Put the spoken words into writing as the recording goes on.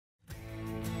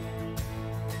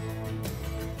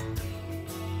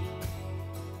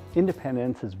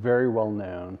Independence is very well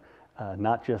known,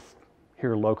 not just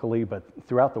here locally, but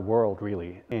throughout the world,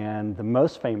 really. And the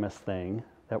most famous thing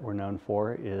that we're known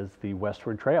for is the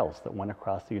westward trails that went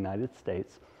across the United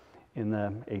States in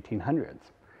the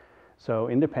 1800s. So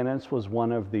Independence was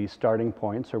one of the starting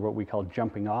points, or what we call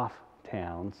jumping off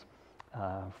towns,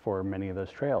 for many of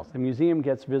those trails. The museum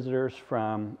gets visitors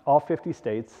from all 50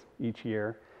 states each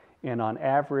year, and on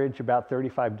average about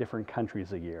 35 different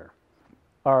countries a year.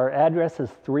 Our address is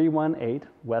 318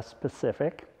 West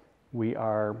Pacific. We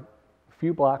are a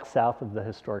few blocks south of the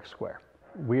historic square.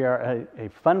 We are a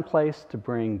fun place to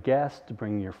bring guests, to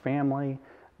bring your family.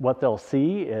 What they'll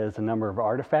see is a number of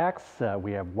artifacts.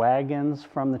 We have wagons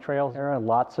from the trails. There are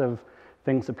lots of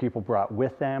things that people brought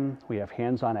with them. We have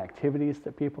hands-on activities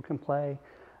that people can play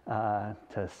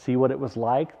to see what it was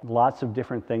like. Lots of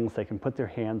different things they can put their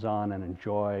hands on and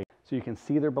enjoy. So you can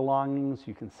see their belongings,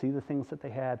 you can see the things that they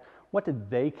had. What did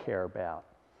they care about?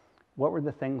 What were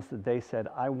the things that they said,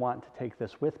 I want to take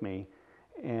this with me?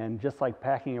 And just like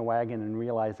packing a wagon and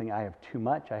realizing I have too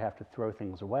much, I have to throw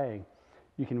things away,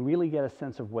 you can really get a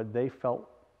sense of what they felt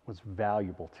was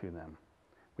valuable to them,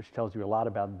 which tells you a lot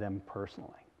about them personally.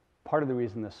 Part of the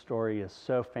reason this story is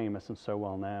so famous and so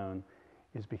well known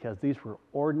is because these were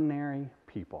ordinary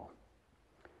people,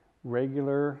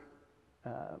 regular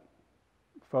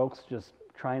folks just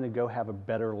trying to go have a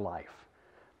better life.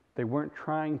 They weren't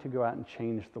trying to go out and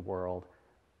change the world,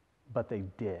 but they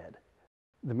did.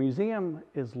 The museum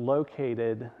is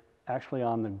located actually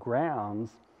on the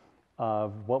grounds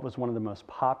of what was one of the most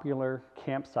popular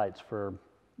campsites for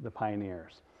the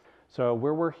pioneers. So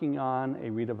we're working on a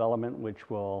redevelopment which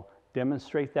will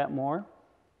demonstrate that more.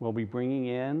 We'll be bringing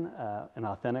in an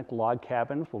authentic log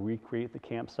cabin. We'll recreate the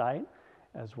campsite,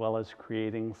 as well as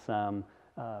creating some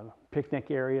picnic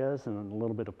areas and a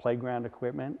little bit of playground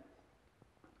equipment,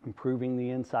 improving the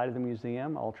inside of the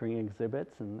museum, altering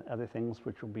exhibits and other things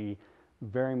which will be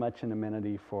very much an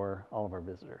amenity for all of our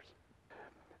visitors.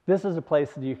 This is a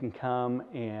place that you can come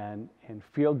and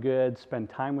feel good,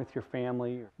 spend time with your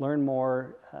family, learn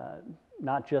more,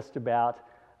 not just about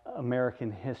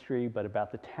American history, but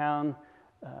about the town,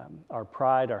 our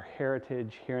pride, our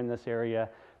heritage here in this area,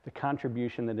 the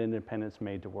contribution that Independence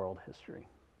made to world history.